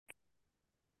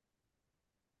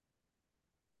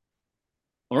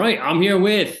All right, I'm here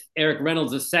with Eric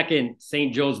Reynolds, the second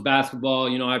St. Joe's basketball.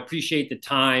 I appreciate the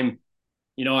time.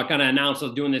 I kind of announced I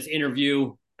was doing this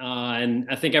interview, and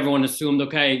I think everyone assumed,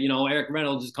 okay, Eric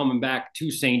Reynolds is coming back to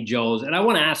St. Joe's. And I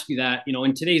want to ask you that,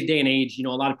 in today's day and age, a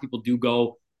lot of people do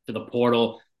go to the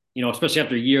portal, especially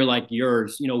after a year like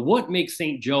yours. What makes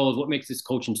St. Joe's, what makes this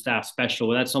coaching staff special?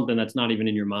 Well, that's something that's not even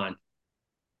in your mind.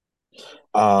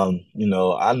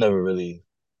 I never really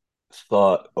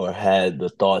thought or had the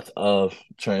thoughts of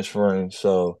transferring.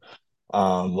 So,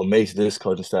 what makes this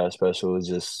coaching staff special is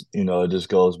just, it just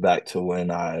goes back to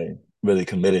when I really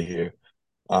committed here.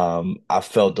 I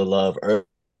felt the love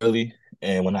early,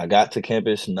 and when I got to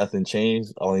campus, nothing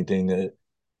changed. The only thing that,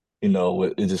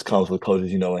 it just comes with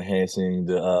coaches, enhancing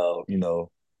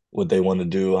what they want to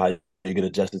do, how you get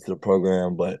adjusted to the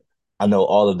program. But I know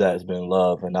all of that has been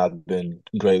love, and I've been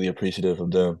greatly appreciative of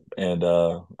them. And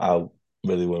I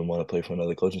really wouldn't want to play for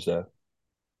another coaching staff.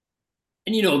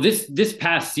 And this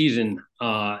past season,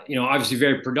 obviously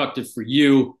very productive for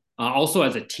you, also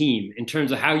as a team in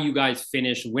terms of how you guys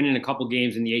finished, winning a couple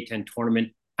games in the A10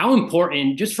 tournament. How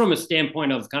important, just from a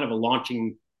standpoint of kind of a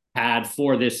launching pad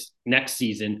for this next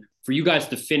season, for you guys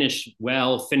to finish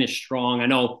well, finish strong? I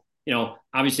know,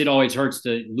 obviously it always hurts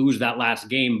to lose that last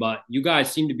game, but you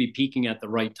guys seem to be peaking at the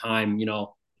right time.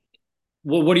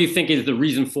 What do you think is the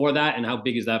reason for that, and how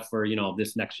big is that for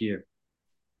this next year?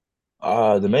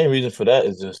 The main reason for that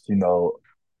is just,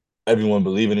 everyone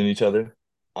believing in each other,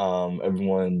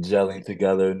 everyone gelling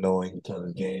together, knowing each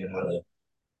other's game,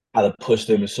 how to push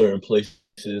them in certain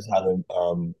places, how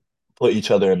to put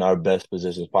each other in our best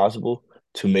positions possible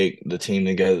to make the team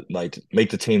together, like to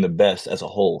make the team the best as a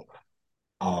whole.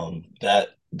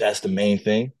 That's the main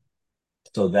thing.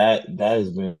 So that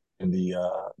has been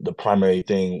the primary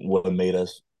thing what made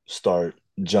us start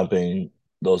jumping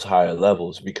those higher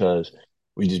levels because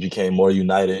we just became more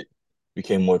united,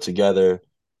 became more together.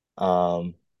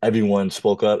 Everyone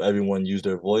spoke up, everyone used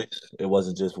their voice. It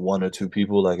wasn't just one or two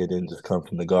people, like it didn't just come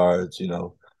from the guards,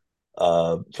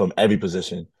 from every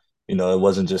position. It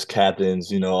wasn't just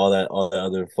captains, all that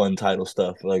other fun title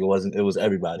stuff. Like it was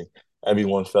everybody.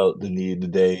 Everyone felt the need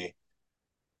today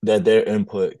that their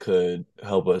input could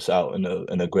help us out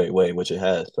in a great way, which it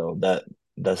has. So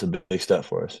that's a big step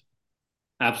for us.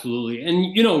 Absolutely.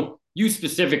 And, you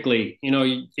specifically,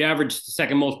 you averaged the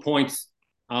second most points,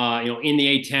 in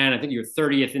the A10. I think you're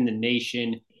 30th in the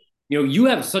nation. You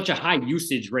have such a high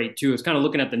usage rate too. It's kind of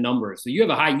looking at the numbers. So you have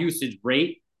a high usage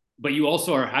rate, but you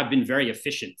also have been very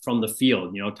efficient from the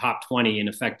field, top 20 in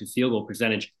effective field goal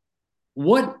percentage.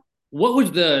 What what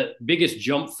was the biggest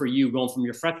jump for you going from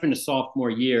your freshman to sophomore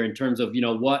year in terms of,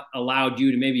 what allowed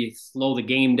you to maybe slow the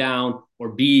game down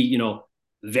or be,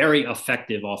 very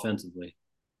effective offensively?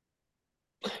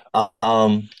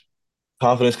 Um,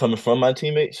 Confidence coming from my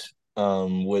teammates,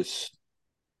 which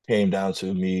came down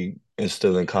to me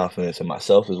instilling confidence in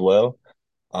myself as well.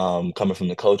 Coming from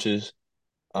the coaches,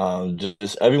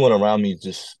 just everyone around me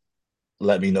just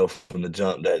let me know from the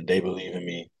jump that they believe in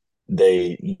me.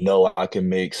 They know I can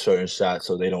make certain shots,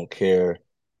 so they don't care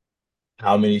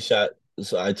how many shots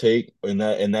I take in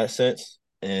that sense.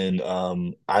 And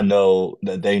I know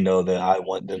that they know that I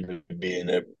want them to be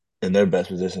in their best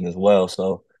position as well.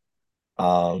 So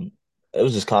um, it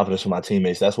was just confidence from my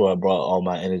teammates. That's where I brought all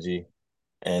my energy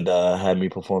and had me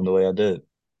perform the way I did.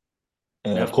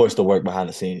 And of course, the work behind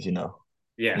the scenes. You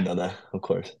Yeah. know that, of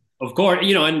course. Of course,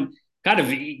 and kind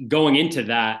of going into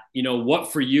that,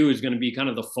 what for you is going to be kind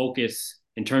of the focus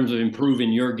in terms of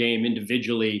improving your game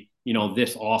individually,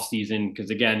 this off season?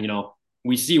 Because again,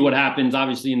 we see what happens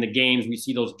obviously in the games. We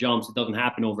see those jumps. It doesn't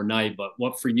happen overnight. But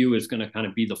what for you is going to kind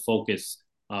of be the focus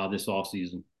this off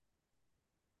season?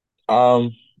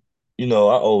 Um, I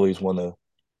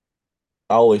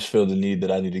always feel the need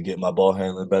that I need to get my ball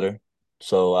handling better.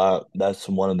 So that's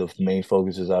one of the main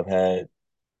focuses I've had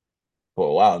for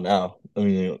a while now. I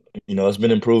mean, it's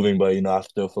been improving, but I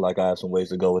still feel like I have some ways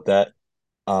to go with that.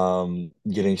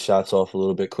 Getting shots off a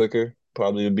little bit quicker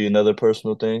probably would be another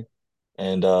personal thing.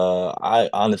 And I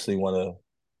honestly want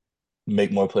to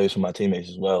make more plays for my teammates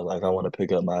as well. Like I want to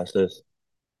pick up my assists.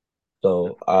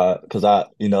 So, because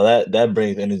that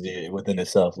brings energy within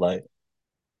itself. Like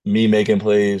me making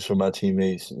plays for my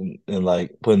teammates and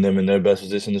like putting them in their best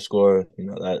position to score.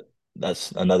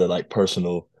 That's another like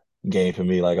personal game for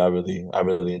me. Like I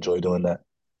really enjoy doing that.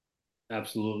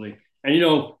 Absolutely.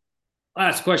 And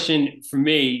last question for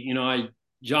me, I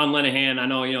John Lenahan, I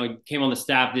know, he came on the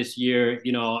staff this year.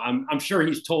 I'm sure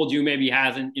he's told you, maybe he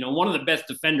hasn't, one of the best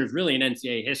defenders really in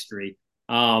NCAA history.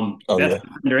 Oh Best yeah.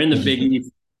 defender in the Big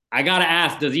East. I gotta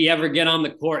ask, does he ever get on the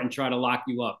court and try to lock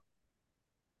you up?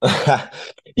 Yeah,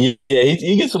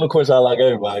 he gets on the course. I like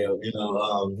everybody.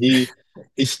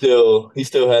 He still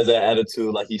has that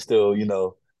attitude, like he's still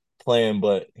playing,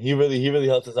 but he really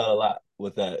helps us out a lot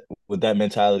with that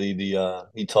mentality.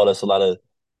 He taught us a lot of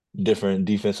different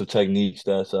defensive techniques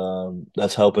that's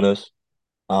helping us.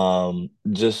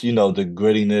 Just the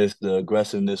grittiness, the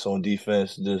aggressiveness on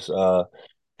defense, just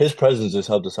his presence just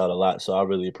helped us out a lot. So I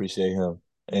really appreciate him,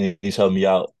 and he's helped me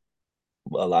out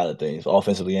a lot of things,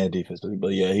 offensively and defensively.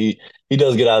 But yeah, he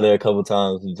does get out there a couple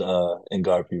times and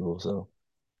guard people, so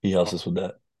he helps us with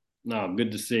that. No,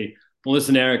 good to see. Well,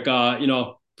 listen, Erik,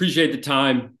 appreciate the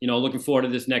time. Looking forward to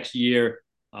this next year.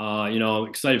 I'm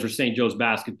excited for St. Joe's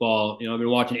basketball. I've been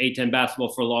watching A10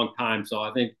 basketball for a long time, so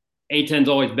I think A10 is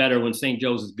always better when St.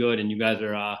 Joe's is good, and you guys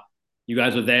are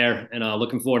there. And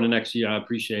looking forward to next year. I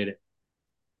appreciate it.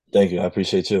 Thank you. I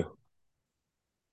appreciate you.